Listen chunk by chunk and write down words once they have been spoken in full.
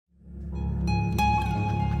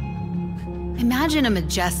Imagine a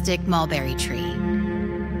majestic mulberry tree.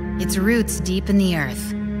 Its roots deep in the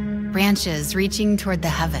earth, branches reaching toward the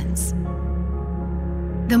heavens.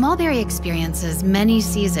 The mulberry experiences many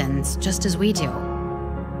seasons just as we do,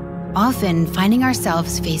 often finding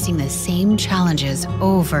ourselves facing the same challenges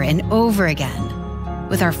over and over again,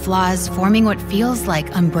 with our flaws forming what feels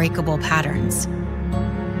like unbreakable patterns.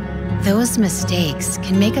 Those mistakes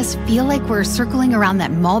can make us feel like we're circling around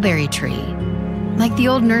that mulberry tree, like the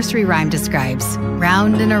old nursery rhyme describes,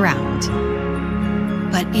 round and around.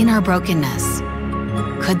 But in our brokenness,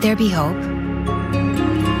 could there be hope?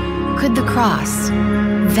 Could the cross,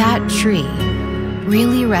 that tree,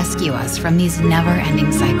 really rescue us from these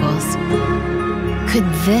never-ending cycles? Could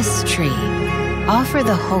this tree offer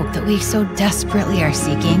the hope that we so desperately are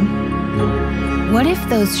seeking? What if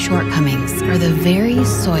those shortcomings are the very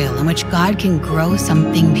soil in which God can grow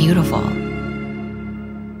something beautiful?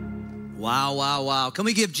 Wow, wow, wow. Can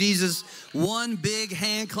we give Jesus one big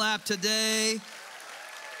hand clap today?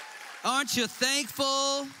 Aren't you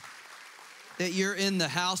thankful that you're in the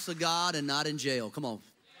house of God and not in jail? Come on.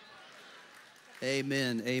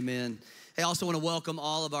 Amen, amen. Hey, I also want to welcome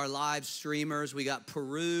all of our live streamers. We got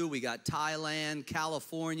Peru, we got Thailand,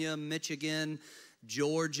 California, Michigan,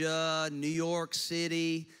 Georgia, New York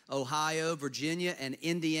City, Ohio, Virginia, and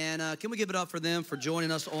Indiana. Can we give it up for them for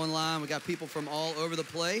joining us online? We got people from all over the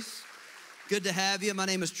place. Good to have you. My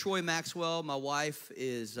name is Troy Maxwell. My wife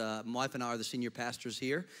and I are the senior pastors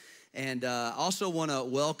here. And I also want to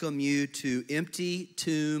welcome you to Empty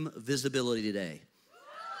Tomb Visibility Today.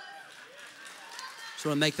 Just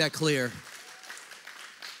want to make that clear.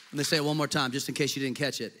 Let me say it one more time, just in case you didn't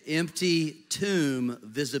catch it. Empty Tomb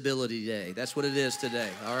Visibility Day. That's what it is today,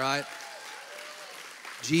 all right?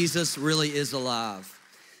 Jesus really is alive.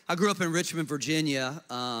 I grew up in Richmond, Virginia.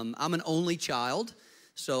 I'm an only child,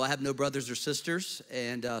 so I have no brothers or sisters,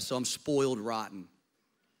 and so I'm spoiled rotten.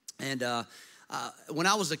 And when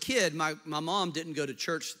I was a kid, my mom didn't go to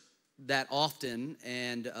church that often,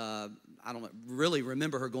 and I don't really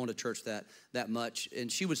remember her going to church that much.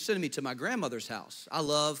 And she would send me to my grandmother's house. I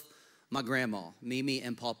love my grandma, Mimi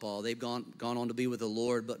and Pawpaw. They've gone on to be with the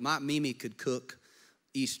Lord, but my Mimi could cook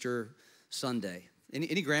Easter Sunday.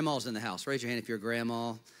 Any grandmas in the house? Raise your hand if you're a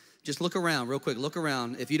grandma. Just look around real quick. Look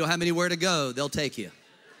around. If you don't have anywhere to go, they'll take you.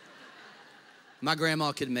 My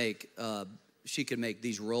grandma could make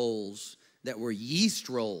these rolls that were yeast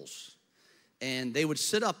rolls. And they would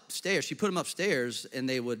sit upstairs. She put them upstairs, and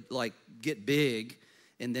they would like get big,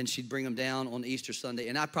 and then she'd bring them down on Easter Sunday.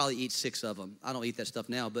 And I'd probably eat 6 of them. I don't eat that stuff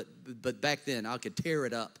now, but back then I could tear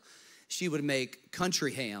it up. She would make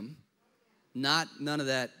country ham, none of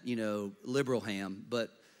that, liberal ham, but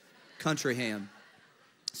country ham,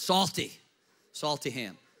 salty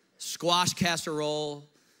ham, squash casserole.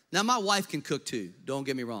 Now my wife can cook too. Don't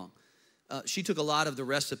get me wrong. She took a lot of the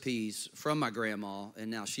recipes from my grandma, and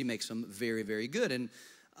now she makes them very, very good. And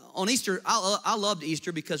on Easter, I loved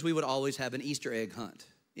Easter because we would always have an Easter egg hunt.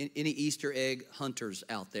 Any Easter egg hunters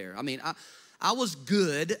out there? I mean, I was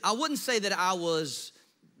good. I wouldn't say that I was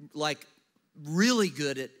like really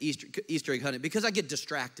good at Easter egg hunting because I get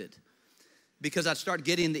distracted. Because I'd start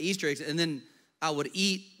getting the Easter eggs, and then I would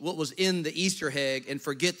eat what was in the Easter egg and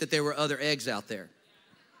forget that there were other eggs out there.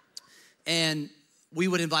 And we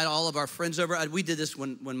would invite all of our friends over. We did this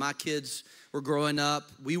when my kids were growing up.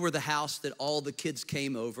 We were the house that all the kids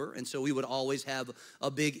came over, and so we would always have a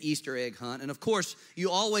big Easter egg hunt. And of course, you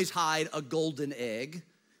always hide a golden egg,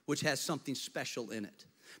 which has something special in it.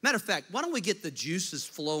 Matter of fact, why don't we get the juices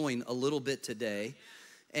flowing a little bit today?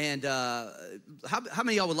 And how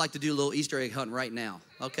many of y'all would like to do a little Easter egg hunt right now?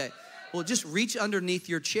 Okay. Well, just reach underneath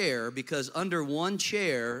your chair, because under one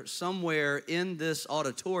chair somewhere in this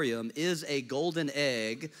auditorium is a golden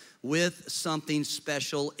egg with something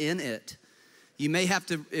special in it. You may have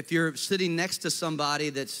to, if you're sitting next to somebody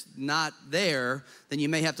that's not there, then you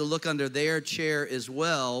may have to look under their chair as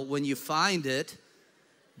well. When you find it,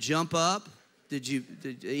 jump up.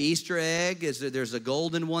 Easter egg? There's a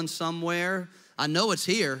golden one somewhere? I know it's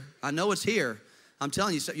here. I'm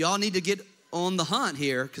telling you, so y'all need to get on the hunt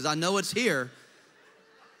here, because I know it's here.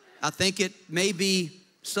 I think it may be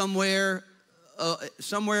somewhere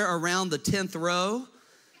around the 10th row.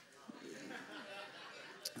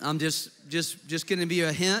 I'm just going to be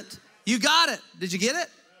a hint. You got it. Did you get it?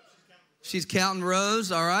 She's counting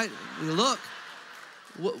rows. All right. Look.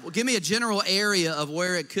 Give me a general area of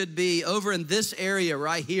where it could be. Over in this area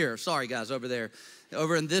right here. Sorry, guys, over there.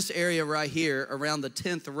 Over in this area right here, around the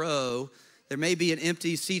 10th row, there may be an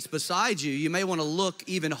empty seats beside you. You may want to look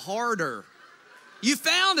even harder. You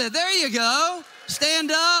found it. There you go.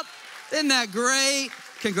 Stand up. Isn't that great?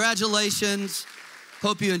 Congratulations.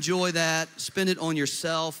 Hope you enjoy that. Spend it on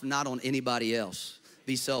yourself, not on anybody else.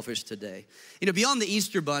 Be selfish today. You know, beyond the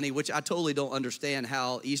Easter Bunny, which I totally don't understand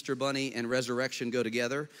how Easter Bunny and resurrection go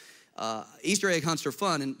together. Easter egg hunts are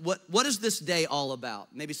fun. And what is this day all about?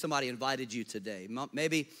 Maybe somebody invited you today.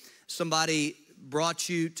 Maybe somebody brought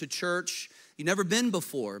you to church you've never been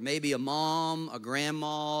before. Maybe a mom, a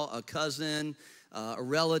grandma, a cousin, a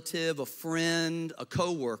relative, a friend, a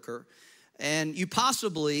coworker. And you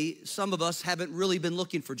possibly, some of us haven't really been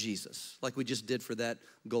looking for Jesus like we just did for that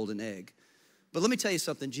golden egg. But let me tell you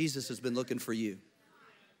something, Jesus has been looking for you.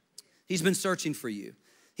 He's been searching for you.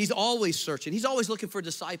 He's always searching. He's always looking for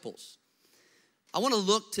disciples. I want to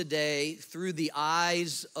look today through the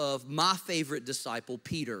eyes of my favorite disciple,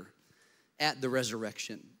 Peter, at the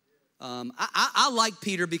resurrection. I like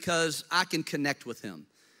Peter because I can connect with him.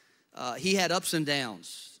 He had ups and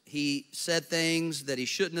downs. He said things that he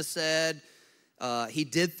shouldn't have said. He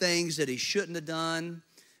did things that he shouldn't have done.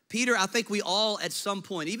 Peter, I think we all at some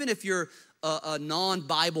point, even if you're a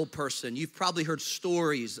non-Bible person, you've probably heard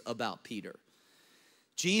stories about Peter.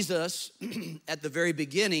 Jesus, at the very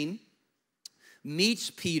beginning, meets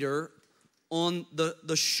Peter on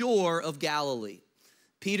the shore of Galilee.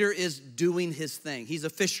 Peter is doing his thing. He's a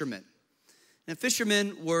fisherman. And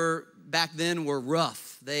fishermen back then were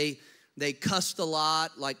rough. They cussed a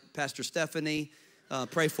lot, like Pastor Stephanie,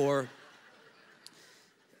 pray for her.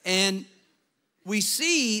 And we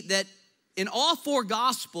see that in all four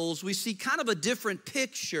Gospels, we see kind of a different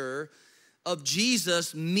picture of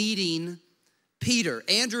Jesus meeting Peter.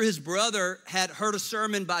 Andrew, his brother, had heard a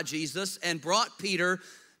sermon by Jesus and brought Peter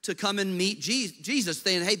to come and meet Jesus,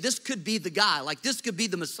 saying, hey, this could be the guy. Like, this could be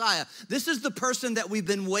the Messiah. This is the person that we've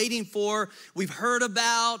been waiting for. We've heard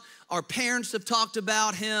about. Our parents have talked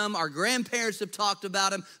about him. Our grandparents have talked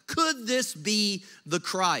about him. Could this be the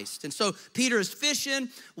Christ? And so Peter is fishing.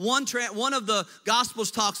 One of the Gospels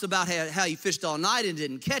talks about how he fished all night and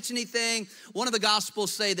didn't catch anything. One of the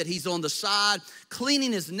Gospels say that he's on the side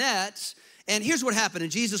cleaning his nets. And here's what happened.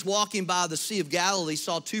 And Jesus, walking by the Sea of Galilee,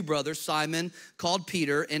 saw two brothers, Simon, called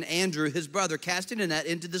Peter, and Andrew, his brother, casting a net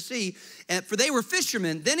into the sea. And for they were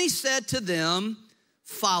fishermen. Then he said to them,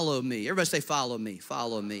 follow me. Everybody say, follow me,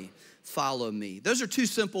 follow me, follow me. Those are two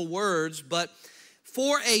simple words, but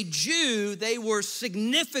for a Jew, they were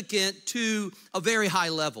significant to a very high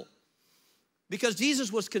level. Because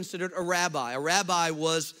Jesus was considered a rabbi. A rabbi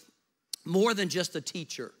was more than just a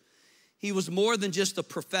teacher. He was more than just a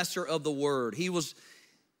professor of the word.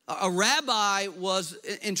 A rabbi was,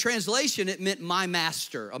 in translation, it meant my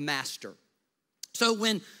master, a master. So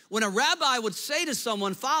when a rabbi would say to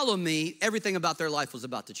someone, follow me, everything about their life was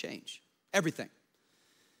about to change. Everything.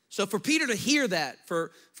 So for Peter to hear that,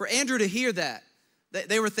 for Andrew to hear that,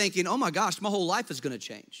 they were thinking, oh my gosh, my whole life is gonna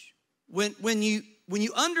change. When you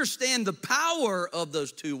understand the power of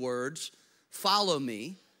those two words, follow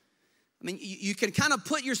me, I mean, you can kind of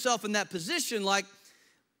put yourself in that position like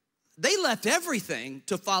they left everything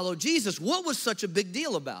to follow Jesus. What was such a big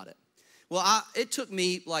deal about it? Well, it took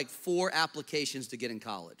me like 4 applications to get in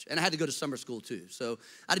college. And I had to go to summer school too. So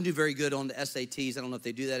I didn't do very good on the SATs. I don't know if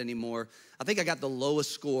they do that anymore. I think I got the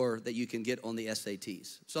lowest score that you can get on the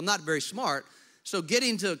SATs. So I'm not very smart. So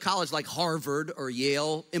getting to a college like Harvard or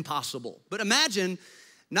Yale, impossible. But imagine,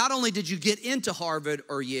 not only did you get into Harvard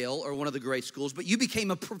or Yale or one of the great schools, but you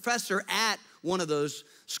became a professor at one of those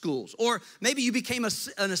schools. Or maybe you became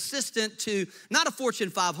an assistant to not a Fortune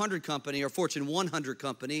 500 company or Fortune 100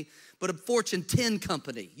 company, but a Fortune 10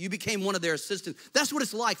 company. You became one of their assistants. That's what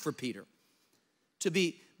it's like for Peter, to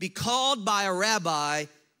be called by a rabbi,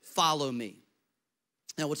 follow me.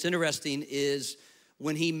 Now, what's interesting is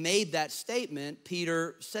when he made that statement,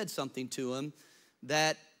 Peter said something to him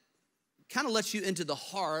that kind of lets you into the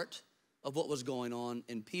heart of what was going on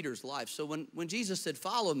in Peter's life. So when Jesus said,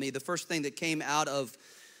 follow me, the first thing that came out of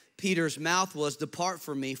Peter's mouth was, depart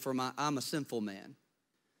from me, for I'm a sinful man.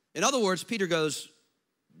 In other words, Peter goes,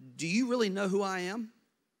 do you really know who I am?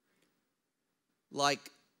 Like,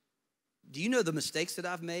 do you know the mistakes that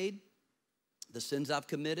I've made? The sins I've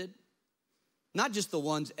committed? Not just the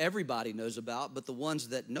ones everybody knows about, but the ones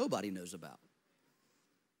that nobody knows about.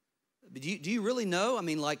 Do you really know? I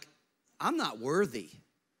mean, like, I'm not worthy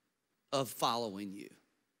of following you.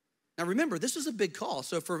 Now remember, this is a big call.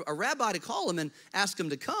 So for a rabbi to call him and ask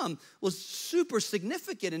him to come was super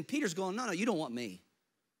significant. And Peter's going, no, you don't want me.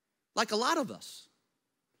 Like a lot of us.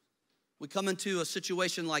 We come into a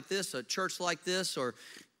situation like this, a church like this, or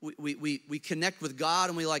we connect with God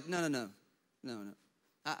and we're like, no.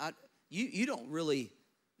 You don't really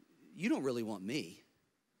want me.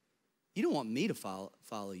 You don't want me to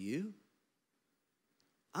follow you.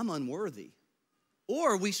 I'm unworthy.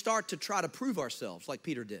 Or we start to try to prove ourselves like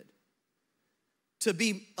Peter did, to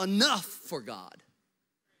be enough for God,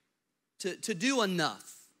 to do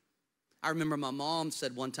enough. I remember my mom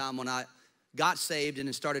said one time when I got saved and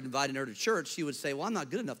then started inviting her to church, she would say, well, I'm not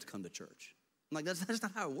good enough to come to church. I'm like, that's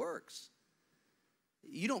not how it works.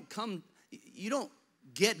 You don't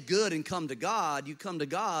get good and come to God. You come to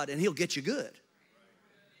God and he'll get you good.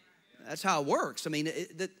 That's how it works. I mean,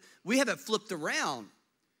 we have it flipped around.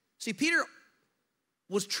 See, Peter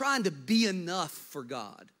was trying to be enough for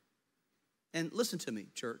God. And listen to me,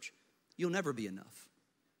 church, you'll never be enough.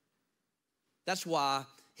 That's why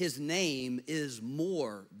his name is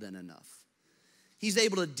more than enough. He's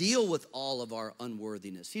able to deal with all of our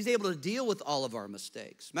unworthiness. He's able to deal with all of our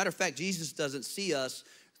mistakes. Matter of fact, Jesus doesn't see us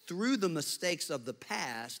through the mistakes of the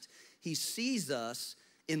past. He sees us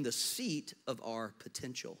in the seat of our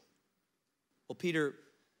potential. Well, Peter,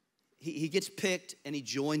 he gets picked and he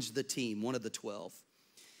joins the team, one of the 12.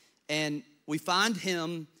 And we find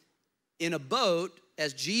him in a boat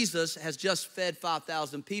as Jesus has just fed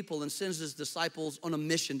 5,000 people and sends his disciples on a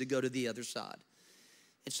mission to go to the other side.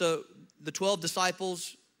 And so the 12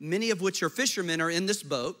 disciples, many of which are fishermen, are in this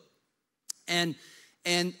boat. And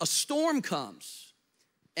a storm comes.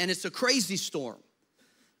 And it's a crazy storm.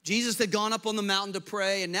 Jesus had gone up on the mountain to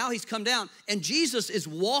pray, and now he's come down. And Jesus is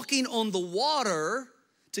walking on the water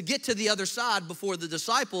to get to the other side before the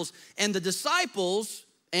disciples. And the disciples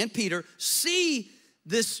and Peter see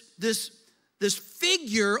this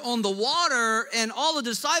figure on the water, and all the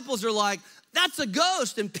disciples are like, that's a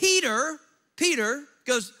ghost. And Peter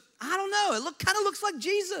goes, I don't know, it kind of looks like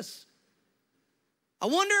Jesus. I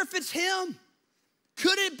wonder if it's him.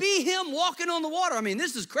 Could it be him walking on the water? I mean,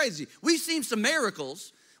 this is crazy. We've seen some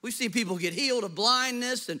miracles. We've seen people get healed of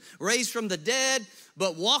blindness and raised from the dead,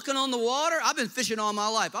 but walking on the water, I've been fishing all my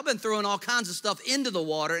life. I've been throwing all kinds of stuff into the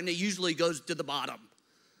water, and it usually goes to the bottom.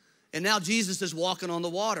 And now Jesus is walking on the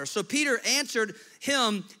water. So Peter answered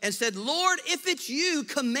him and said, Lord, if it's you,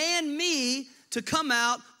 command me to come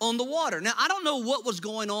out on the water. Now, I don't know what was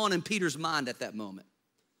going on in Peter's mind at that moment.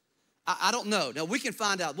 I don't know. Now, we can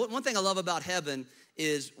find out. One thing I love about heaven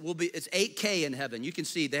is it's 8K in heaven. You can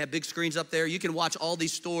see they have big screens up there. You can watch all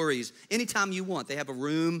these stories anytime you want. They have a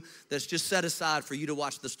room that's just set aside for you to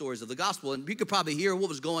watch the stories of the gospel. And you could probably hear what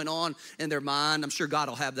was going on in their mind. I'm sure God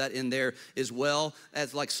will have that in there as well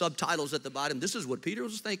as like subtitles at the bottom. This is what Peter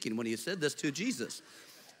was thinking when he said this to Jesus.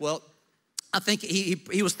 Well, I think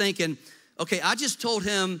he was thinking, okay, I just told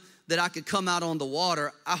him that I could come out on the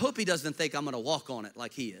water. I hope he doesn't think I'm going to walk on it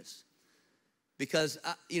like he is. Because,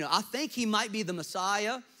 I think he might be the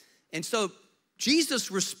Messiah. And so Jesus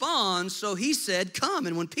responds, so he said, come.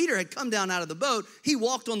 And when Peter had come down out of the boat, he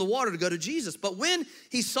walked on the water to go to Jesus. But when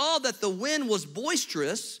he saw that the wind was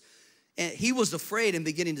boisterous, and he was afraid and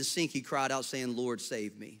beginning to sink, he cried out saying, Lord,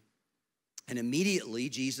 save me. And immediately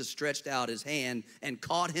Jesus stretched out his hand and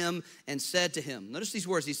caught him and said to him, notice these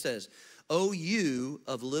words he says, O you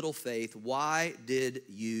of little faith, why did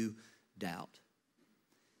you doubt?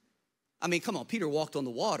 I mean, come on, Peter walked on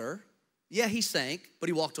the water. Yeah, he sank, but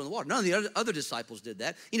he walked on the water. None of the other disciples did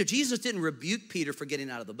that. Jesus didn't rebuke Peter for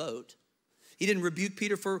getting out of the boat. He didn't rebuke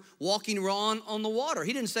Peter for walking on the water.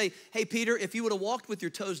 He didn't say, hey, Peter, if you would have walked with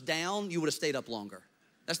your toes down, you would have stayed up longer.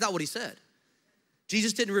 That's not what he said.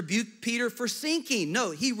 Jesus didn't rebuke Peter for sinking.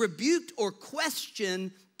 No, he rebuked or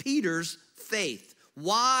questioned Peter's faith.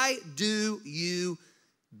 Why do you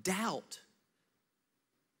doubt?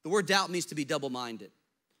 The word doubt means to be double-minded.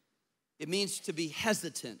 It means to be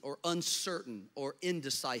hesitant or uncertain or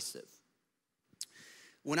indecisive.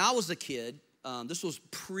 When I was a kid, this was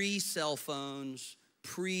pre-cell phones,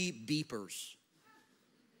 pre-beepers.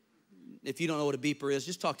 If you don't know what a beeper is,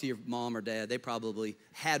 just talk to your mom or dad. They probably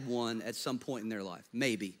had one at some point in their life,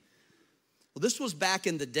 maybe. Well, this was back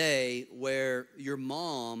in the day where your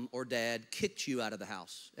mom or dad kicked you out of the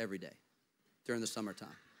house every day during the summertime.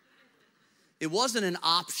 It wasn't an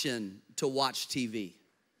option to watch TV.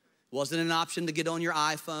 It wasn't an option to get on your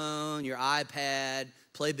iPhone, your iPad,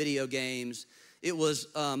 play video games. It was,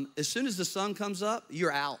 as soon as the sun comes up,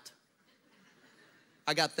 you're out.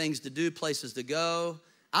 I got things to do, places to go.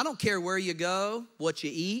 I don't care where you go, what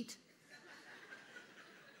you eat.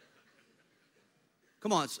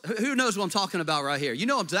 Come on, who knows what I'm talking about right here? You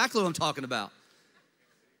know exactly what I'm talking about.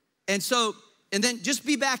 And then just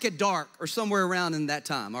be back at dark or somewhere around in that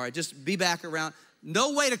time, all right? Just be back around.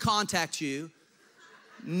 No way to contact you.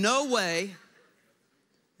 No way.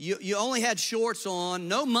 You only had shorts on,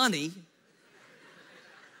 no money.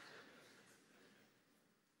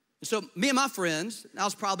 So me and my friends, I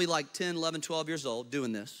was probably like 10, 11, 12 years old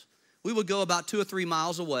doing this. We would go about 2 or 3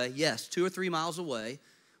 miles away, yes, 2 or 3 miles away,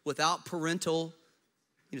 without parental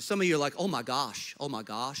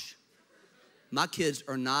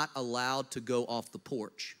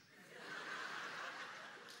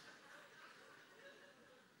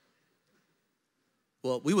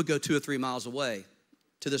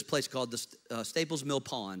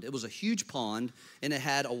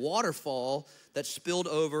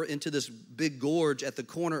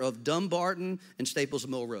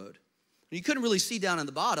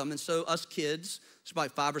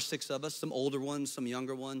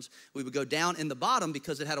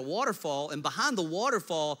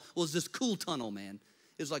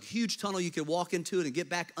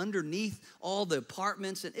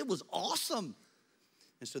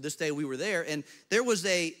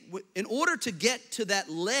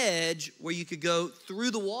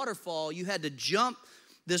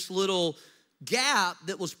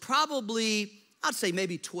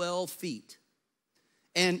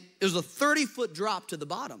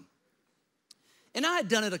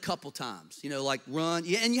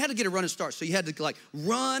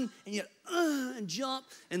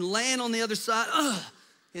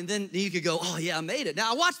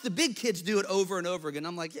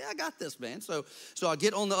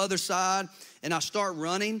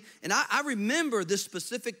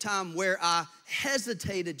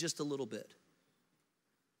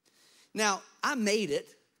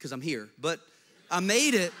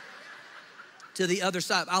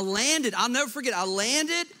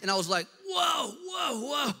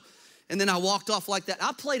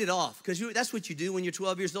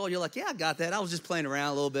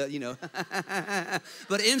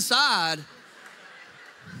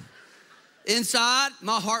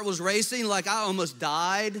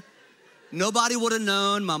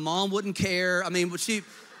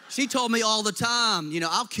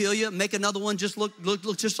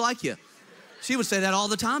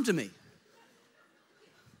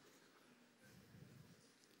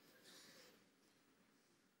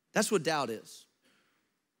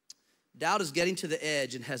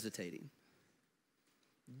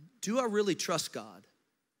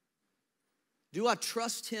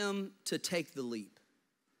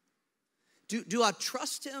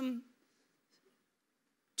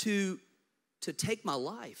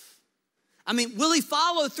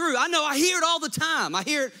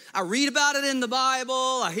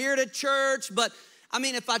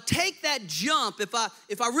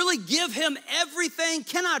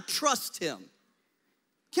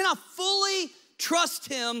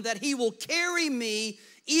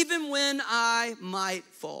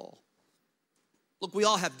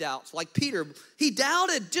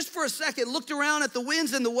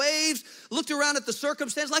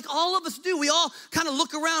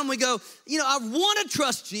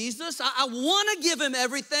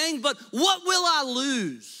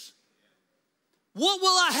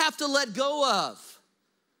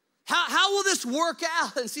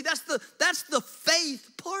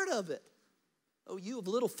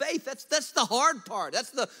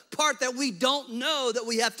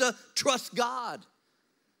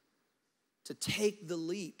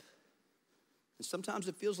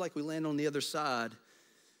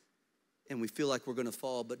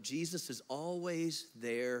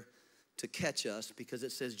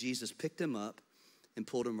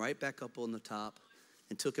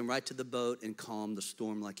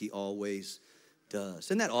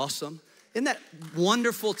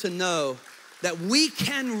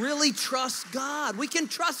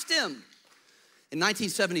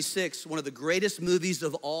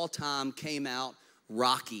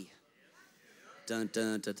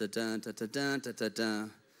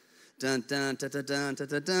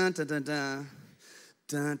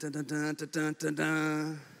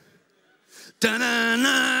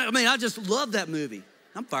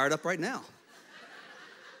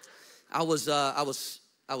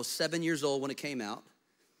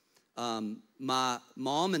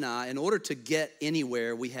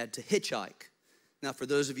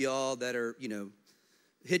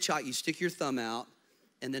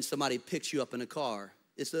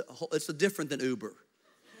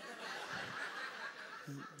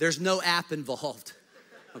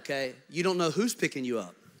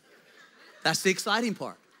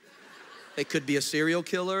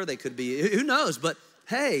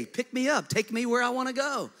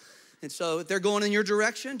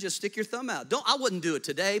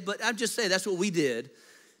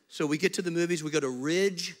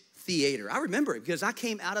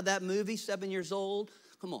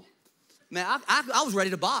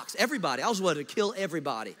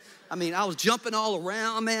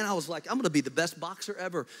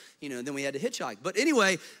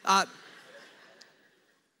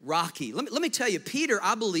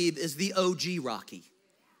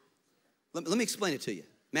Let me explain it to you.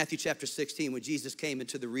 Matthew chapter 16, when Jesus came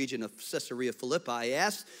into the region of Caesarea Philippi, he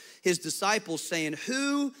asked his disciples, saying,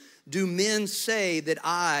 who do men say that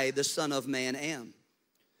I, the Son of Man, am?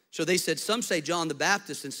 So they said, some say John the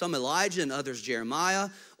Baptist, and some Elijah, and others Jeremiah,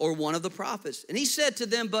 or one of the prophets. And he said to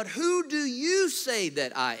them, but who do you say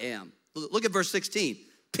that I am? Look at verse 16.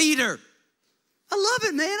 Peter. I love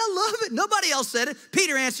it, man. I love it. Nobody else said it.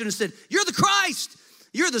 Peter answered and said, you're the Christ.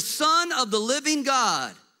 You're the Son of the living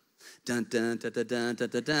God. Dun, dun, dun, dun, dun, dun,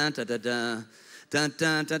 dun, dun, dun, dun, dun,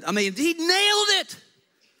 dun, dun. I mean, he nailed it.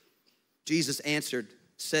 Jesus answered,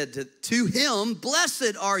 said to him,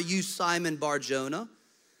 blessed are you, Simon Bar-Jonah,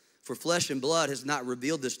 for flesh and blood has not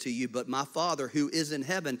revealed this to you, but my Father who is in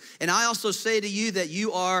heaven. And I also say to you that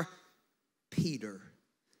you are Peter.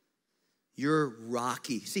 You're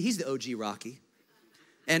Rocky. See, he's the OG Rocky.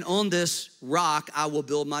 And on this rock I will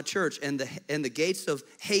build my church, and the gates of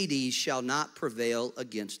Hades shall not prevail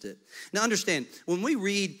against it. Now understand, when we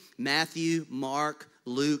read Matthew, Mark,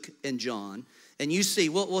 Luke, and John, and you see,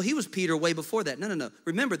 well, he was Peter way before that. No.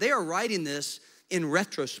 Remember, they are writing this in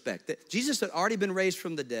retrospect. That Jesus had already been raised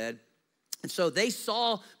from the dead, and so they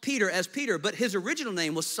saw Peter as Peter, but his original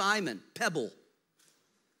name was Simon, Pebble.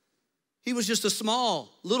 He was just a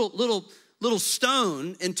small, little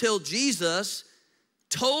stone until Jesus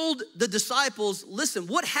told the disciples, listen,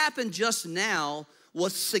 what happened just now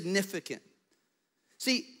was significant.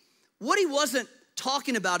 See, what he wasn't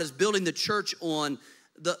talking about is building the church on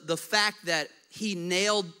the fact that he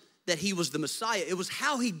nailed that he was the Messiah. It was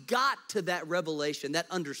how he got to that revelation, that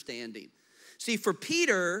understanding. See, for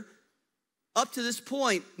Peter, up to this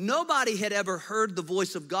point, nobody had ever heard the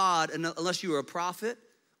voice of God unless you were a prophet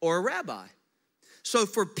or a rabbi. So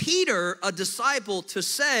for Peter, a disciple, to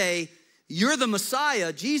say, you're the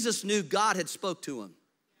Messiah, Jesus knew God had spoke to him.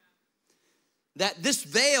 That this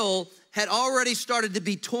veil had already started to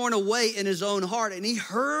be torn away in his own heart, and he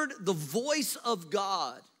heard the voice of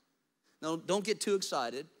God. Now, don't get too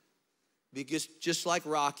excited, because just like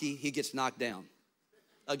Rocky, he gets knocked down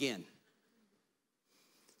again.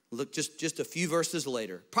 Look, just a few verses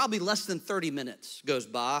later, probably less than 30 minutes goes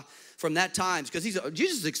by from that time, because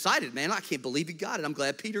Jesus is excited, man. I can't believe he got it. I'm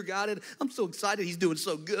glad Peter got it. I'm so excited. He's doing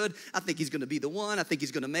so good. I think he's going to be the one. I think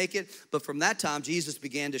he's going to make it. But from that time, Jesus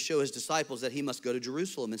began to show his disciples that he must go to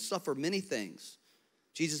Jerusalem and suffer many things.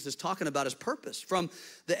 Jesus is talking about his purpose, from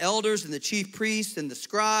the elders and the chief priests and the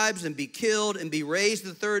scribes, and be killed and be raised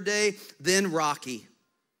the third day. Then Rocky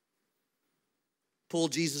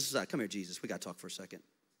pulled Jesus aside. Come here, Jesus. We got to talk for a second.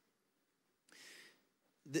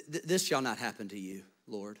 This shall not happen to you,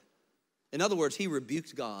 Lord. In other words, he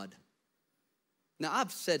rebuked God. Now,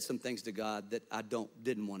 I've said some things to God that I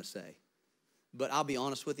didn't want to say. But I'll be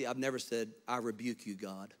honest with you, I've never said, I rebuke you,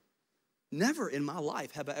 God. Never in my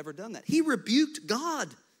life have I ever done that. He rebuked God.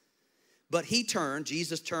 But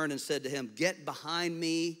Jesus turned and said to him, get behind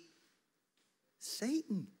me,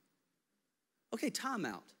 Satan. Okay, time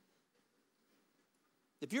out.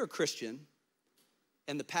 If you're a Christian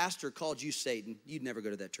and the pastor called you Satan, you'd never go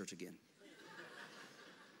to that church again.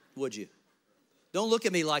 Would you? Don't look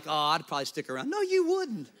at me like, oh, I'd probably stick around. No, you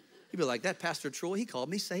wouldn't. You'd be like, that Pastor Troy, he called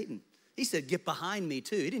me Satan. He said, get behind me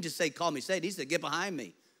too. He didn't just say, call me Satan. He said, get behind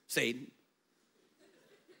me, Satan.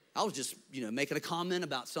 I was just, making a comment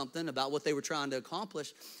about something, about what they were trying to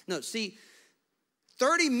accomplish. No, see,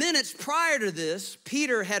 30 minutes prior to this,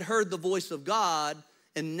 Peter had heard the voice of God,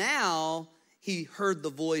 and now he heard the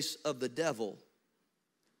voice of the devil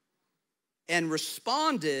and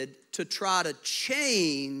responded to try to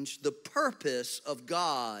change the purpose of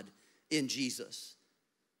God in Jesus.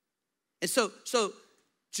 And so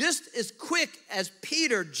just as quick as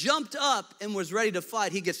Peter jumped up and was ready to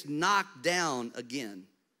fight, he gets knocked down again.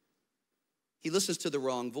 He listens to the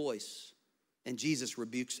wrong voice, and Jesus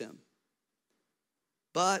rebukes him.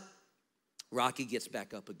 But Rocky gets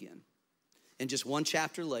back up again. And just one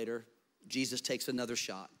chapter later, Jesus takes another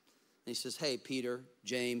shot. And he says, hey, Peter,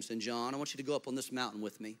 James, and John, I want you to go up on this mountain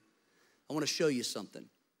with me. I want to show you something.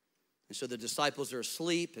 And so the disciples are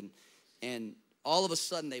asleep, and all of a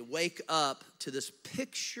sudden they wake up to this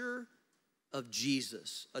picture of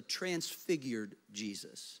Jesus, a transfigured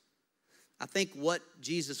Jesus. I think what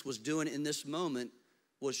Jesus was doing in this moment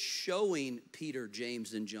was showing Peter,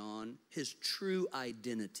 James, and John his true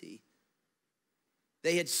identity.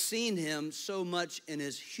 They had seen him so much in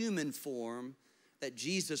his human form that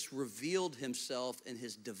Jesus revealed himself in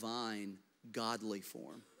his divine, godly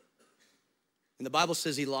form. And the Bible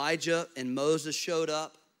says Elijah and Moses showed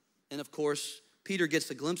up. And of course, Peter gets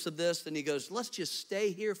a glimpse of this, and he goes, let's just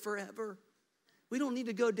stay here forever. We don't need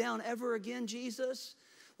to go down ever again, Jesus.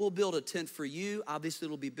 we'll build a tent for you. Obviously,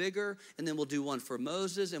 it'll be bigger. And then we'll do one for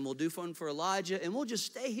Moses, and we'll do one for Elijah, and we'll just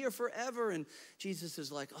stay here forever. And Jesus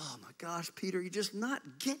is like, oh my gosh, Peter, you're just not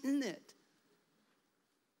getting it.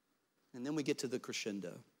 And then we get to the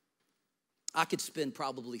crescendo. I could spend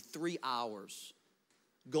probably 3 hours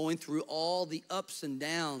going through all the ups and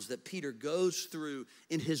downs that Peter goes through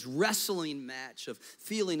in his wrestling match of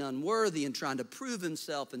feeling unworthy and trying to prove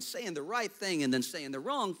himself and saying the right thing and then saying the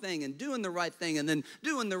wrong thing and doing the right thing and then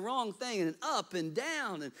doing the wrong thing and up and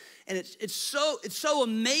down. And it's so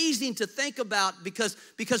amazing to think about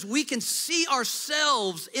because we can see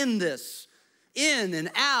ourselves in this. In and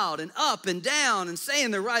out and up and down and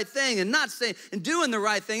saying the right thing and not saying and doing the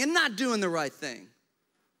right thing and not doing the right thing.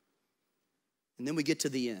 And then we get to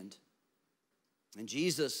the end. And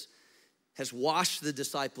Jesus has washed the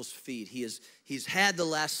disciples' feet. He's had the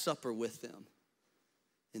Last Supper with them.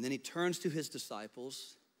 And then he turns to his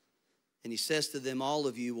disciples and he says to them, all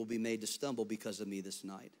of you will be made to stumble because of me this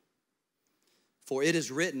night. For it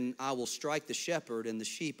is written, I will strike the shepherd and the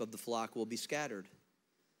sheep of the flock will be scattered.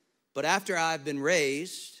 But after I've been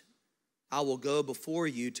raised, I will go before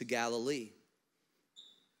you to Galilee.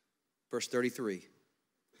 Verse 33,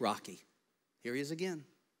 Rocky. Here he is again.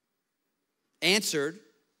 Answered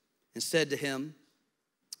and said to him,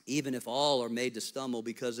 even if all are made to stumble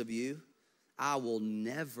because of you, I will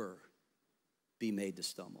never be made to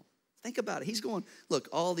stumble. Think about it. He's going, look,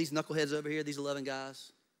 all these knuckleheads over here, these 11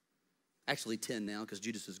 guys, actually 10 now because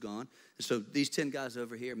Judas is gone. And so these 10 guys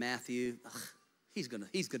over here, Matthew, he's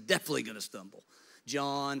definitely gonna stumble.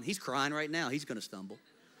 John, he's crying right now. He's gonna stumble.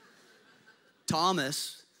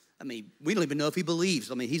 Thomas, I mean, we don't even know if he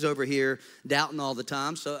believes. I mean, he's over here doubting all the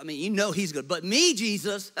time. So, I mean, you know he's good. But me,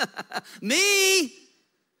 Jesus, me,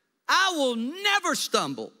 I will never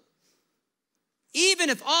stumble.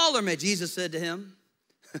 Even if all are made. Jesus said to him,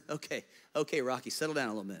 okay, Rocky, settle down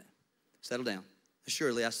a little minute. Settle down.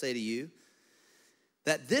 Surely I say to you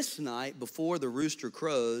that this night before the rooster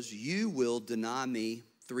crows, you will deny me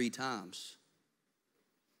 3 times.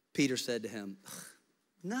 Peter said to him,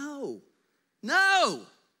 no.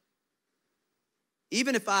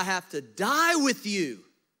 Even if I have to die with you,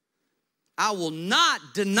 I will not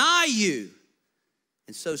deny you.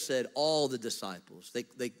 And so said all the disciples.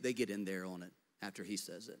 They get in there on it after he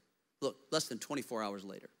says it. Look, less than 24 hours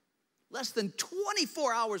later. Less than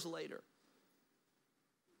 24 hours later.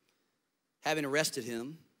 Having arrested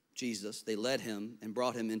him, Jesus, they led him and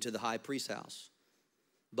brought him into the high priest's house.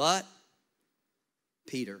 But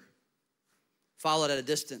Peter followed at a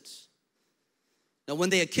distance. Now, when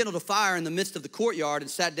they had kindled a fire in the midst of the courtyard and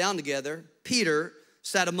sat down together, Peter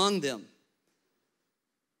sat among them.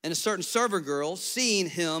 And a certain servant girl, seeing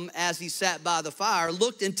him as he sat by the fire,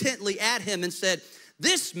 looked intently at him and said,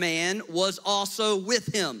 this man was also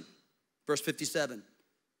with him. Verse 57.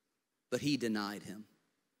 But he denied him.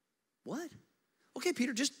 What? Okay,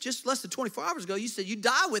 Peter, just less than 24 hours ago, you said you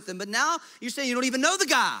die with him, but now you're saying you don't even know the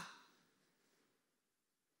guy.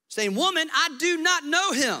 Saying, woman, I do not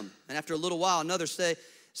know him. And after a little while, another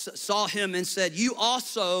saw him and said, you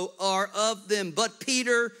also are of them. But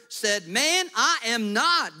Peter said, man, I am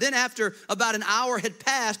not. Then after about an hour had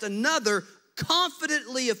passed, another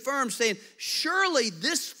confidently affirmed, saying, surely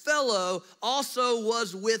this fellow also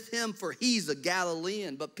was with him, for he's a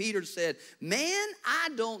Galilean. But Peter said, man, I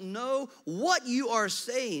don't know what you are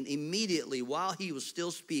saying. Immediately, while he was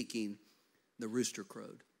still speaking, the rooster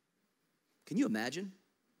crowed. Can you imagine?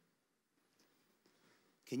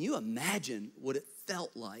 Can you imagine what it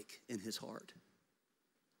felt like in his heart?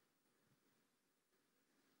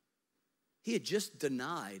 He had just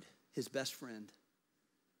denied his best friend.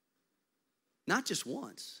 Not just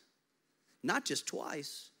once, not just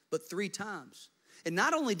twice, but 3 times. And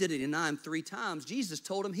not only did he deny him 3 times, Jesus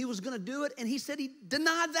told him he was going to do it, and he said he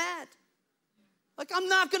denied that. Like, I'm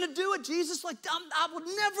not going to do it, Jesus. Like, I will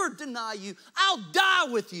never deny you. I'll die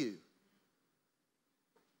with you.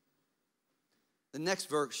 The next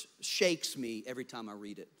verse shakes me every time I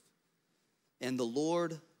read it. And the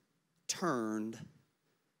Lord turned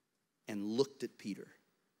and looked at Peter.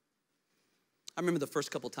 I remember the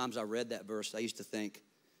first couple times I read that verse, I used to think,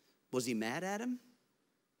 was he mad at him?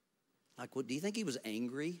 Like, what, do you think he was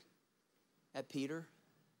angry at Peter?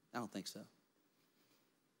 I don't think so.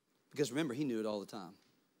 Because remember, he knew it all the time.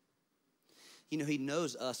 You know, he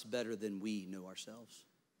knows us better than we know ourselves,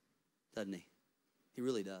 doesn't he? He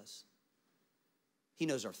really does. He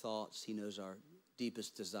knows our thoughts. He knows our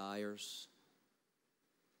deepest desires.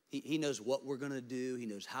 He knows what we're going to do. He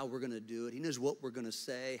knows how we're going to do it. He knows what we're going to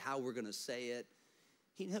say, how we're going to say it.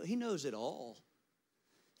 He knows it all.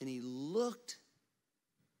 And he looked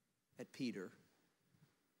at Peter.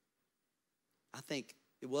 I think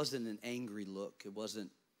It wasn't an angry look. It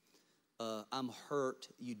wasn't, I'm hurt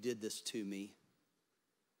you did this to me.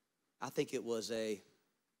 I think it was I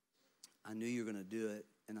knew you were going to do it,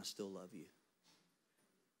 and I still love you.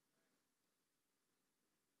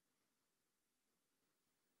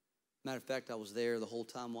 Matter of fact, I was there the whole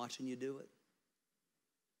time watching you do it.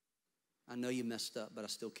 I know you messed up, but I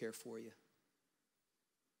still care for you.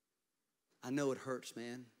 I know it hurts,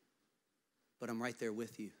 man, but I'm right there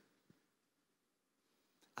with you.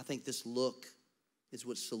 I think this look is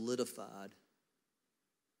what solidified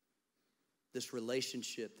this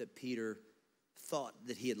relationship that Peter thought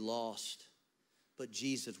that he had lost, but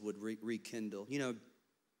Jesus would rekindle. You know,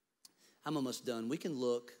 I'm almost done. We can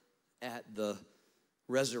look at the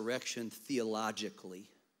resurrection theologically.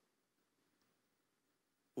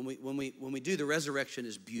 When we do, the resurrection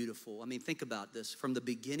is beautiful. I mean, think about this. From the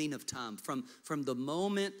beginning of time, from the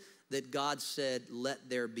moment that God said, let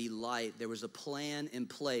there be light, there was a plan in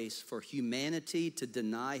place for humanity to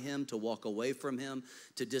deny him, to walk away from him,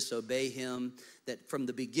 to disobey him. That from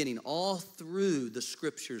the beginning, all through the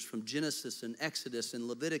scriptures, from Genesis and Exodus and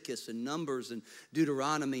Leviticus and Numbers and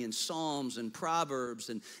Deuteronomy and Psalms and Proverbs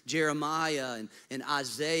and Jeremiah and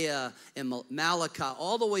Isaiah and Malachi,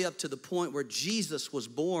 all the way up to the point where Jesus was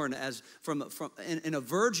born in a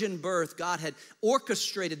virgin birth. God had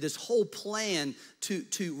orchestrated this whole plan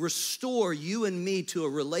to restore you and me to a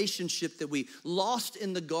relationship that we lost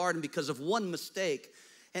in the garden because of one mistake.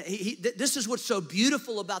 And this is what's so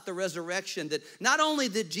beautiful about the resurrection, that not only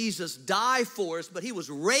did Jesus die for us, but he was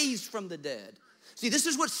raised from the dead. See, this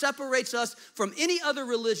is what separates us from any other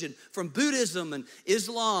religion, from Buddhism and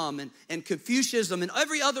Islam and Confucianism and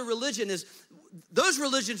every other religion. Is those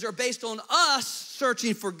religions are based on us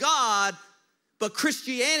searching for God, but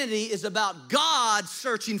Christianity is about God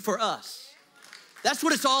searching for us. That's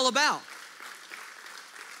what it's all about.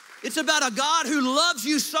 It's about a God who loves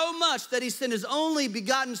you so much that he sent his only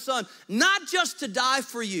begotten son, not just to die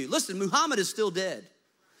for you. Listen, Muhammad is still dead.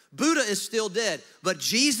 Buddha is still dead, but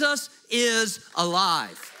Jesus is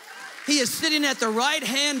alive. He is sitting at the right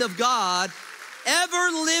hand of God,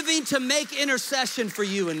 ever living to make intercession for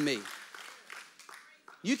you and me.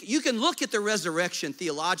 You can look at the resurrection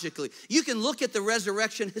theologically. You can look at the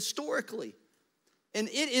resurrection historically. And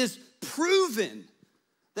it is proven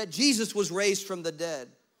that Jesus was raised from the dead.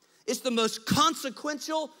 It's the most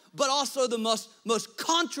consequential, but also the most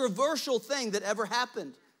controversial thing that ever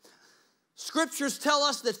happened. Scriptures tell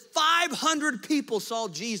us that 500 people saw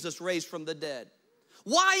Jesus raised from the dead.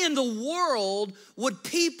 Why in the world would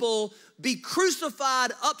people be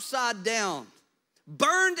crucified upside down,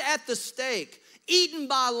 burned at the stake, eaten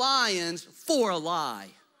by lions for a lie?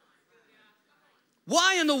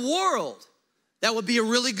 Why in the world? That would be a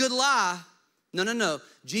really good lie. No.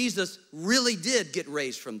 Jesus really did get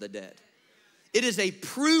raised from the dead. It is a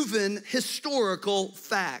proven historical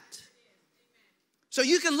fact. So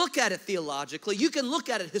you can look at it theologically, you can look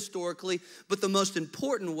at it historically, but the most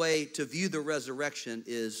important way to view the resurrection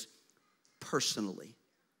is personally.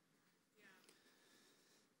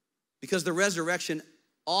 Because the resurrection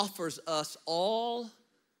offers us all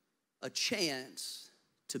a chance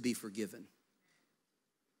to be forgiven,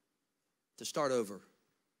 to start over.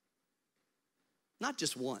 Not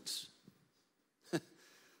just once.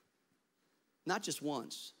 Not just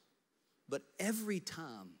once, but every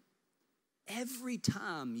time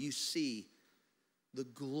you see the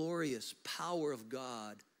glorious power of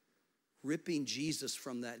God ripping Jesus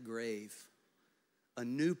from that grave, a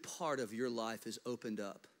new part of your life is opened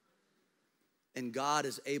up. And God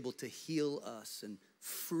is able to heal us and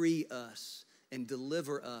free us and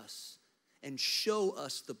deliver us and show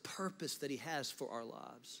us the purpose that he has for our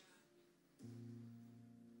lives.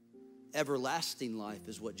 Everlasting life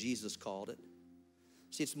is what Jesus called it.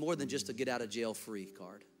 See, it's more than just a get out of jail free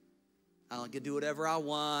card. I can do whatever I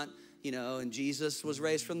want, and Jesus was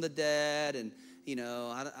raised from the dead, and,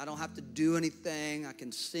 I don't have to do anything. I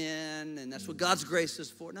can sin, and that's what God's grace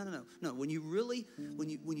is for. No. When you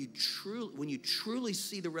truly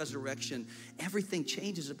see the resurrection, everything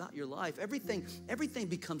changes about your life. Everything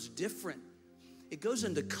becomes different. It goes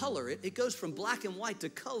into color. It goes from black and white to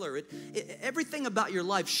color. Everything about your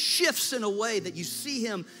life shifts in a way that you see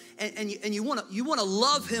him and you want to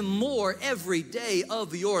love him more every day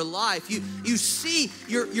of your life. You see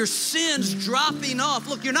your sins dropping off.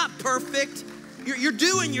 Look, you're not perfect. You're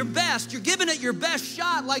doing your best. You're giving it your best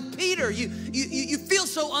shot, like Peter. You feel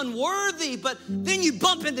so unworthy, but then you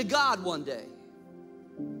bump into God one day.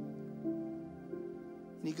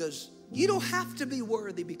 And he goes, you don't have to be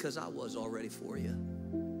worthy because I was already for you.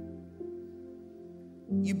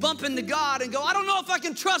 You bump into God and go, I don't know if I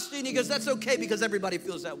can trust you. And he goes, that's okay because everybody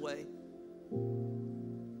feels that way.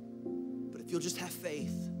 if you'll just have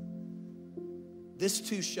faith, this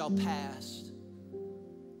too shall pass.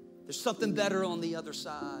 There's something better on the other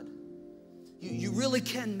side. You really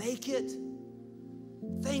can make it.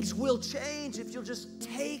 Things will change if you'll just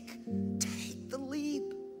take the leap.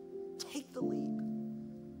 Take the leap.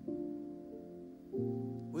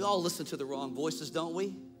 We all listen to the wrong voices, don't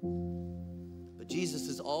we? But Jesus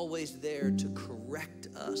is always there to correct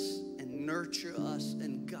us and nurture us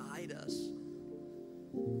and guide us.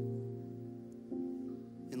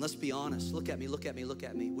 And let's be honest. Look at me, look at me, look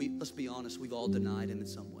at me. Let's be honest. We've all denied him in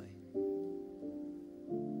some way.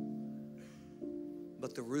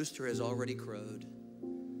 But the rooster has already crowed.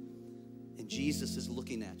 And Jesus is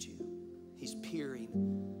looking at you. He's peering.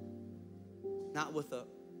 Not with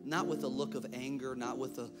a look of anger, not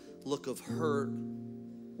with a look of hurt,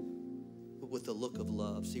 but with a look of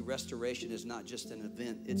love. See, restoration is not just an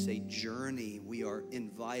event, it's a journey. We are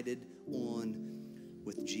invited on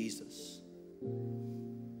with Jesus.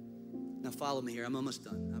 Now follow me here. I'm almost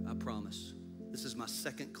done. I promise. This is my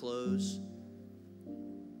second close,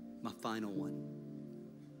 my final one.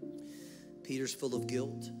 Peter's full of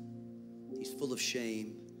guilt. He's full of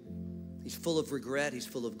shame. He's full of regret. He's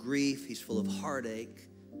full of grief. He's full of heartache.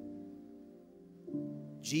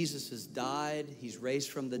 Jesus has died. He's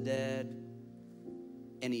raised from the dead.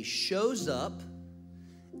 And he shows up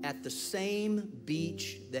at the same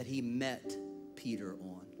beach that he met Peter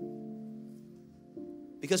on.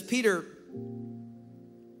 Because Peter,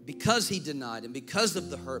 because he denied him, because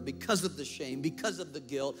of the hurt, because of the shame, because of the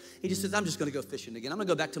guilt, he just says, I'm just going to go fishing again. I'm going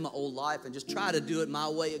to go back to my old life and just try to do it my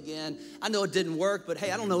way again. I know it didn't work, but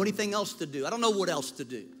hey, I don't know anything else to do. I don't know what else to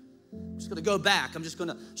do. I'm just going to go back. I'm just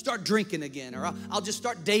going to start drinking again, or I'll just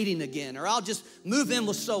start dating again, or I'll just move in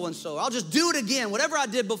with so-and-so. I'll just do it again, whatever I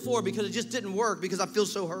did before, because it just didn't work, because I feel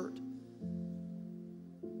so hurt.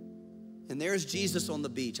 And there's Jesus on the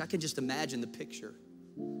beach. I can just imagine the picture.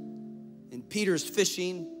 And Peter's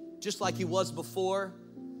fishing just like he was before.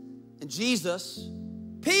 And Jesus,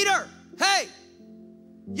 Peter, hey,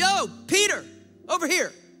 yo, Peter, over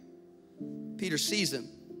here. Peter sees him.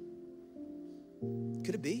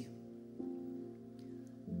 Could it be?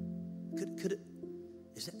 Could it?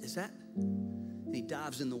 Is that? And he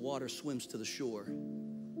dives in the water, swims to the shore.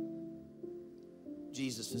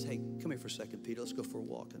 Jesus says, hey, come here for a second, Peter. Let's go for a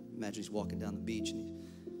walk. And imagine he's walking down the beach and he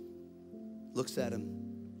looks at him.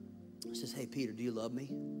 He says, hey, Peter, do you love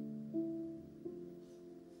me?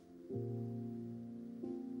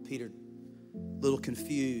 Peter, a little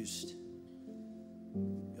confused.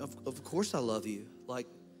 Of course I love you. Like,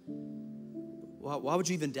 why would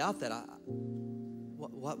you even doubt that?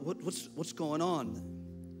 What's going on?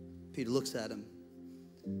 Peter looks at him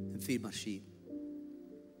and feed my sheep.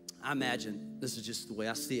 I imagine, this is just the way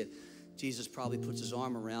I see it, Jesus probably puts his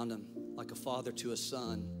arm around him like a father to a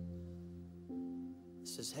son.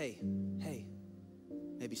 Says, hey,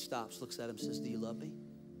 maybe stops, looks at him, says, do you love me?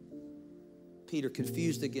 Peter,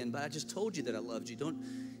 confused again, but I just told you that I loved you.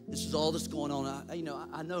 This is all that's going on.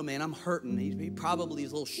 I know, man, I'm hurting. He probably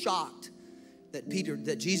is a little shocked that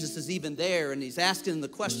Jesus is even there, and he's asking the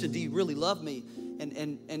question, do you really love me?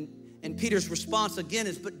 And Peter's response again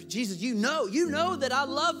is, but Jesus, you know that I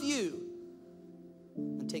love you.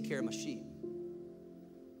 And take care of my sheep.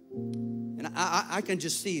 And I can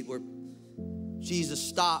just see where Jesus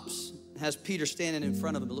stops, has Peter standing in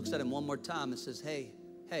front of him, looks at him one more time and says, hey,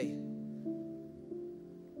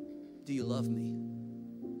 do you love me?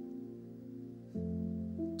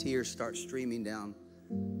 Tears start streaming down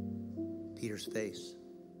Peter's face.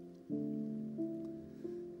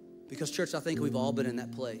 Because, church, I think we've all been in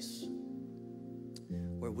that place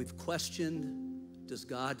where we've questioned, does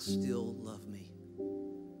God still love me?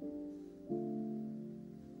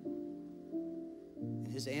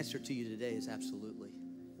 And his answer to you today is absolutely.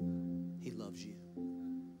 He loves you.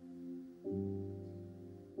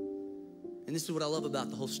 And this is what I love about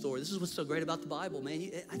the whole story. This is what's so great about the Bible,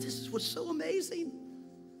 man. This is what's so amazing.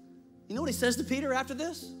 You know what he says to Peter after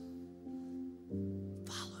this?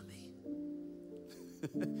 Follow me.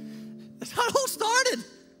 That's how it all started.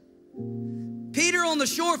 Peter on the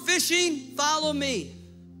shore fishing, follow me.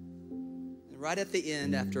 And right at the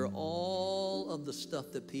end, after all of the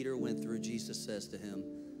stuff that Peter went through, Jesus says to him,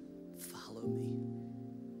 follow me.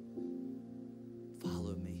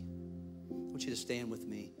 Follow me. I want you to stand with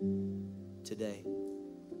me today.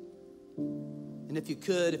 And if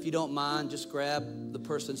you don't mind, just grab the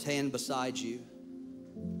person's hand beside you.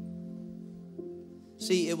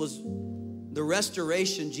 See, it was the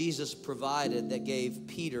restoration Jesus provided that gave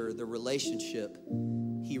Peter the relationship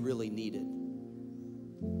he really needed.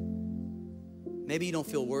 Maybe you don't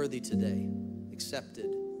feel worthy today,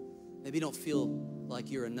 accepted. Maybe you don't feel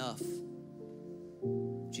like you're enough.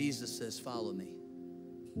 Jesus says, follow me.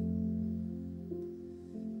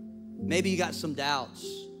 Maybe you got some doubts.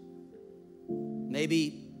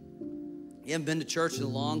 Maybe you haven't been to church in a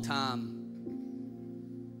long time.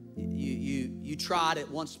 You tried it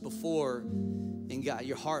once before and got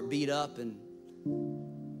your heart beat up and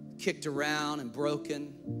kicked around and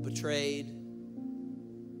broken, betrayed.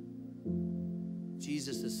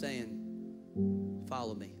 Jesus is saying,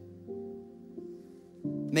 follow me.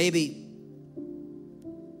 Maybe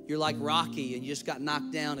you're like Rocky and you just got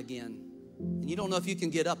knocked down again. And you don't know if you can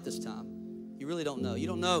get up this time. You really don't know. You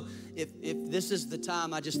don't know if this is the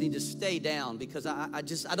time I just need to stay down because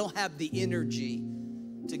I don't have the energy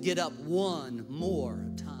to get up one more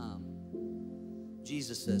time.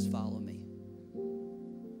 Jesus says, follow me.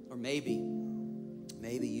 Or maybe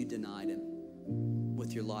you denied him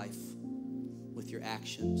with your life, with your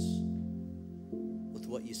actions, with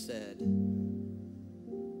what you said.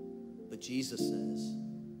 But Jesus says,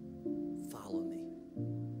 follow me,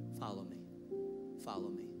 follow me, follow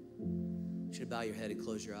me. You should bow your head and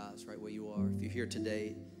close your eyes right where you are. If you're here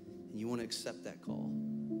today and you want to accept that call,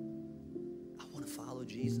 I want to follow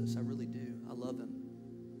Jesus. I really do. I love him.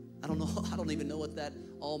 I don't even know what that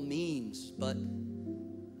all means, but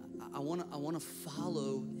I want to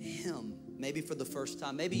follow him. Maybe for the first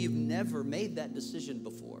time. Maybe you've never made that decision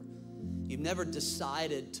before. You've never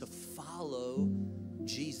decided to follow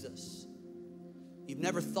Jesus. You've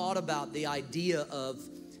never thought about the idea of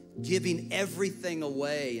giving everything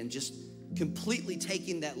away and just completely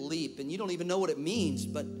taking that leap, and you don't even know what it means,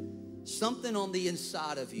 but something on the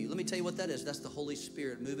inside of you, let me tell you what that is. That's the Holy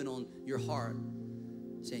Spirit moving on your heart,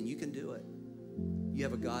 saying you can do it. You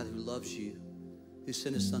have a God who loves you, who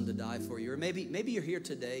sent his son to die for you. Or maybe you're here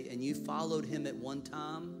today and you followed him at one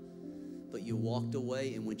time, but you walked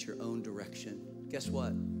away and went your own direction. Guess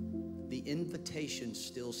what? The invitation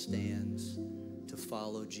still stands to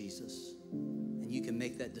follow Jesus. And you can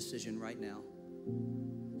make that decision right now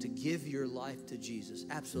to give your life to Jesus.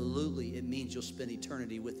 Absolutely, it means you'll spend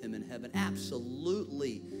eternity with him in heaven.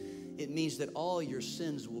 Absolutely, it means that all your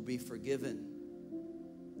sins will be forgiven.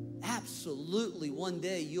 Absolutely, one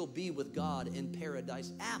day you'll be with God in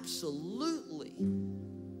paradise. Absolutely.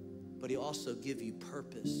 But he'll also give you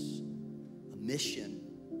purpose, a mission,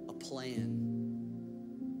 a plan.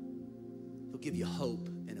 He'll give you hope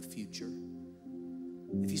and a future.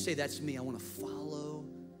 If you say, that's me, I want to follow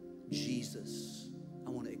Jesus. I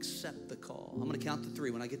want to accept the call. I'm going to count to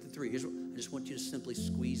three. When I get to three, I just want you to simply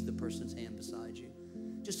squeeze the person's hand beside you.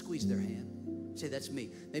 Just squeeze their hand. Say, that's me.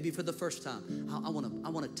 Maybe for the first time, I want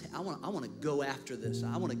to go after this.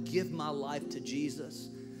 I want to give my life to Jesus.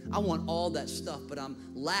 I want all that stuff, but I'm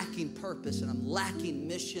lacking purpose and I'm lacking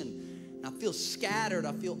mission. And I feel scattered.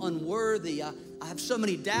 I feel unworthy. I have so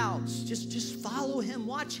many doubts. Just follow him.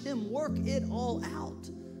 Watch him work it all out.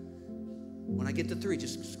 When I get to three,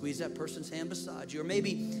 just squeeze that person's hand beside you. Or maybe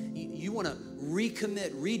you want to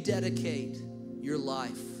recommit, rededicate your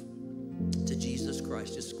life to Jesus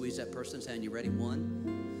Christ. Just squeeze that person's hand. You ready?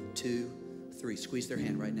 1, 2, 3. Squeeze their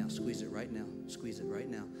hand right now. Squeeze it right now. Squeeze it right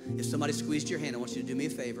now. If somebody squeezed your hand, I want you to do me a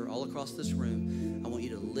favor. All across this room, I want you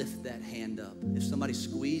to lift that hand up. If somebody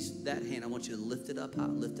squeezed that hand, I want you to lift it up high.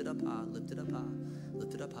 Lift it up high. Lift it up high.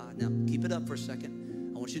 Lift it up high. Now, keep it up for a second.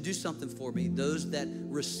 I want you to do something for me. Those that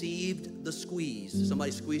received the squeeze,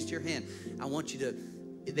 somebody squeezed your hand, I want you to,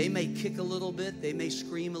 they may kick a little bit, they may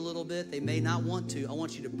scream a little bit, they may not want to. I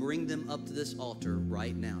want you to bring them up to this altar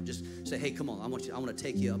right now. Just say, hey, come on, I want to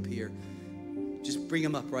take you up here. Just bring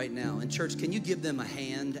them up right now. And church, can you give them a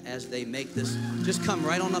hand as they make this? Just come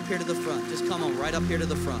right on up here to the front. Just come on right up here to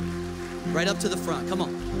the front. Right up to the front. Come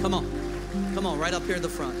on, come on. Come on, right up here to the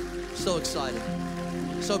front. So excited.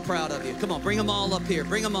 So proud of you. Come on, bring them all up here.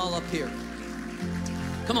 Bring them all up here.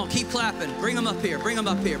 Come on, keep clapping. Bring them up here. Bring them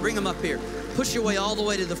up here. Bring them up here. Push your way all the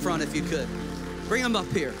way to the front if you could. Bring them up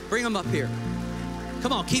here. Bring them up here.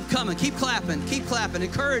 Come on, keep coming. Keep clapping. Keep clapping.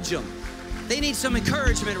 Encourage them. They need some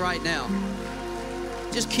encouragement right now.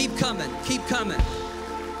 Just keep coming. Keep coming.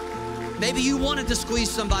 Maybe you wanted to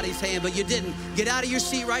squeeze somebody's hand, but you didn't. Get out of your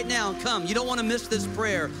seat right now and come. You don't want to miss this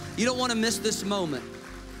prayer. You don't want to miss this moment.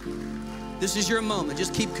 This is your moment.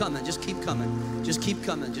 Just keep coming. Just keep coming. Just keep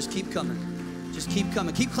coming. Just keep coming. Just keep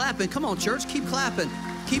coming. Keep clapping. Come on, church. Keep clapping.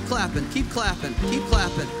 Keep clapping. Keep clapping. Keep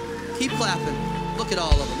clapping. Keep clapping. Look at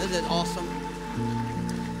all of them. Isn't it awesome?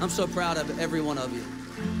 I'm so proud of every one of you.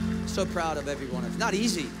 So proud of every one of you. It's not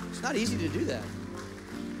easy. It's not easy to do that.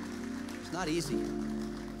 It's not easy.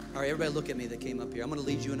 All right, everybody look at me that came up here. I'm going to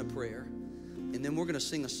lead you in a prayer, and then we're going to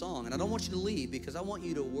sing a song. And I don't want you to leave because I want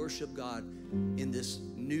you to worship God in this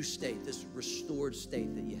new state, this restored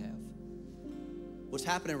state that you have. what's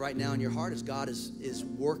happening right now in your heart is God is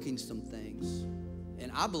working some things.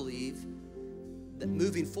 And I believe that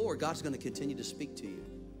moving forward, God's going to continue to speak to you.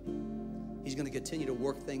 He's going to continue to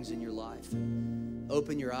work things in your life.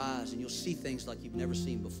 Open your eyes and you'll see things like you've never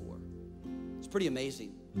seen before. It's pretty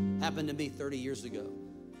amazing. Happened to me 30 years ago.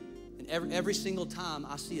 And every single time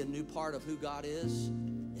I see a new part of who God is,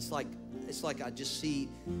 it's like I just see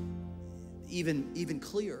even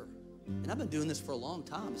clearer. And I've been doing this for a long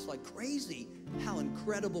time. It's like crazy how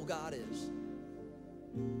incredible God is.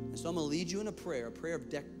 And so I'm going to lead you in a prayer of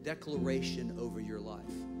declaration over your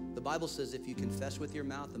life. The Bible says if you confess with your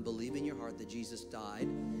mouth and believe in your heart that Jesus died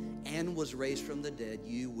and was raised from the dead,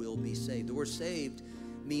 you will be saved. The word saved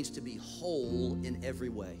means to be whole in every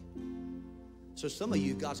way. So some of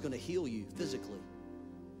you, God's going to heal you physically.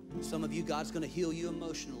 Some of you, God's going to heal you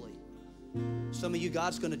emotionally. Some of you,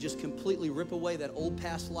 God's going to just completely rip away that old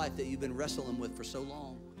past life that you've been wrestling with for so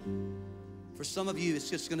long. For some of you, it's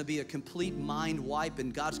just going to be a complete mind wipe,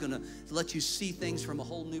 and God's going to let you see things from a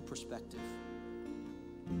whole new perspective.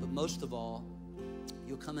 But most of all,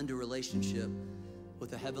 you'll come into a relationship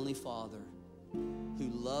with a Heavenly Father who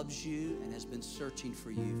loves you and has been searching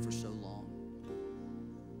for you for so long.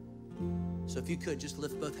 So if you could just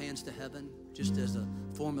lift both hands to heaven, just as a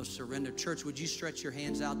form of surrender. Church, would you stretch your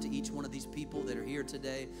hands out to each one of these people that are here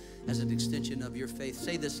today as an extension of your faith?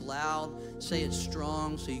 Say this loud, say it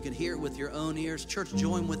strong so you can hear it with your own ears. Church,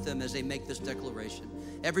 join with them as they make this declaration.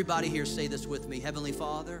 Everybody here say this with me. Heavenly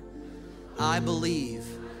Father, I believe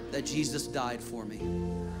that Jesus died for me.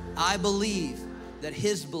 I believe that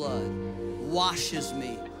his blood washes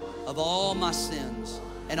me of all my sins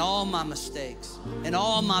and all my mistakes and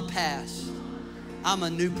all my past. I'm a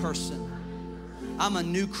new person. I'm a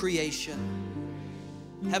new creation.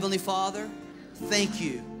 Heavenly Father, thank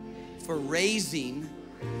you for raising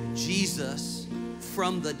Jesus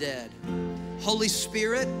from the dead. Holy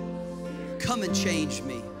Spirit, come and change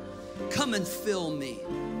me. Come and fill me.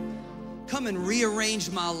 Come and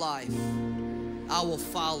rearrange my life. I will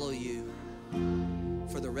follow you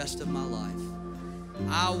for the rest of my life.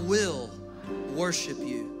 I will worship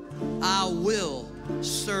you. I will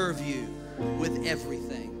serve you with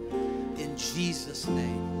everything. In Jesus'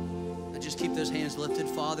 name. And just keep those hands lifted.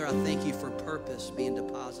 Father, I thank you for purpose being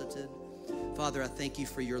deposited. Father, I thank you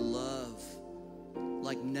for your love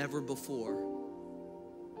like never before.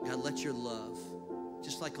 God, let your love,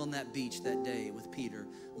 just like on that beach that day with Peter,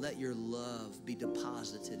 let your love be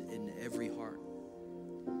deposited in every heart.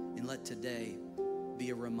 And let today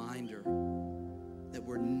be a reminder that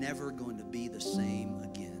we're never going to be the same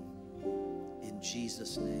again. In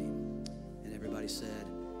Jesus' name. And everybody said,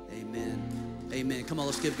 amen. Amen. Come on,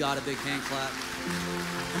 let's give God a big hand clap.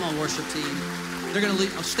 Come on, worship team. They're going to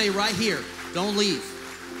leave. Stay right here. Don't leave.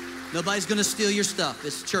 Nobody's going to steal your stuff.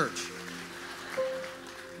 It's church.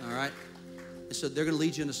 All right? And so they're going to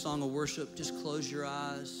lead you in a song of worship. Just close your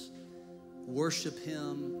eyes. Worship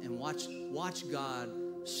him and watch God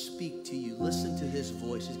speak to you. Listen to his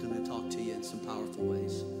voice. He's going to talk to you in some powerful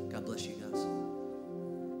ways. God bless you guys.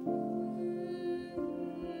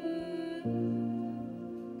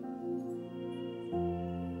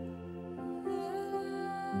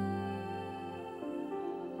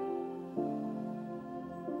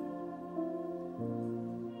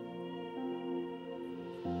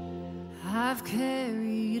 I've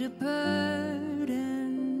carried a burden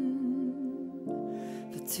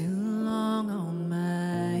for too long on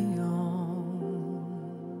my own.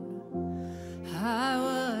 I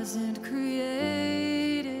wasn't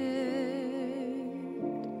created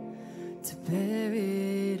to bear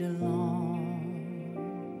it alone.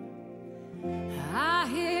 I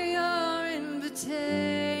hear your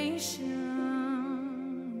invitation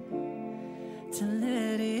to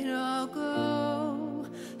let it all go.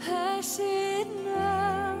 I sit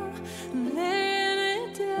now and laying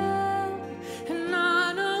it down, and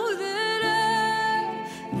I know that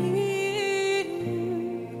I need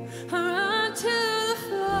you. I run to the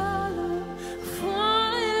Father, I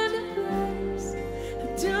fall into grace. I'm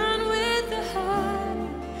done with the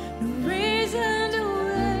hiding, no reason to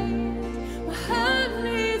wait. My heart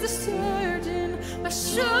needs a surgeon, my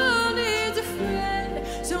soul needs a friend,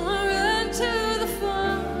 so I run to the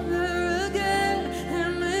Father again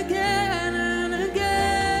and again and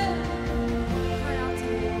again. Cry out to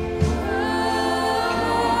him.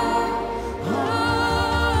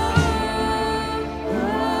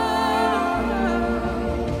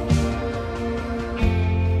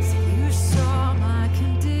 So you saw my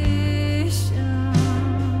condition,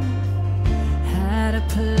 had a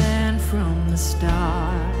plan from the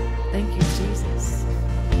start. Thank you, Jesus.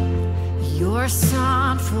 Your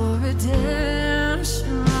son for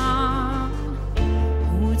redemption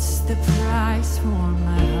What's the price for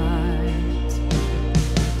my heart?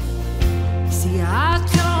 See, I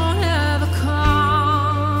don't have a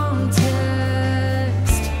context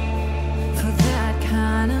for that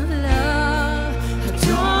kind of love. I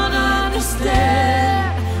don't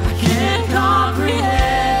understand, I can't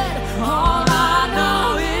comprehend. All I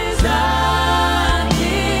know is I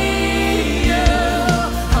need you.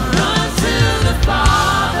 I run to the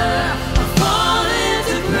Father, I fall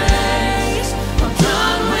into grace. I'm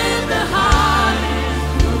done with the hiding,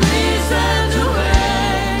 the reason to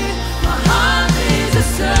wait. My heart needs a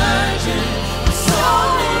surgeon, my soul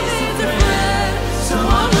needs a friend. So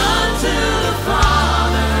I run to the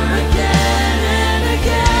Father again and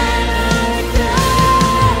again and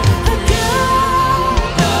again,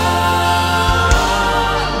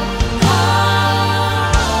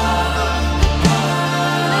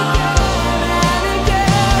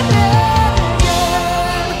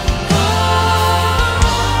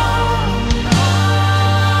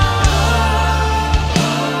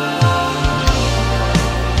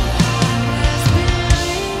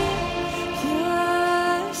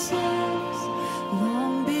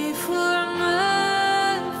 long before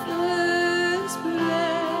my first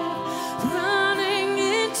breath, running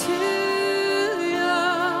into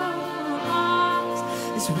your arms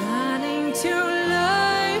is right.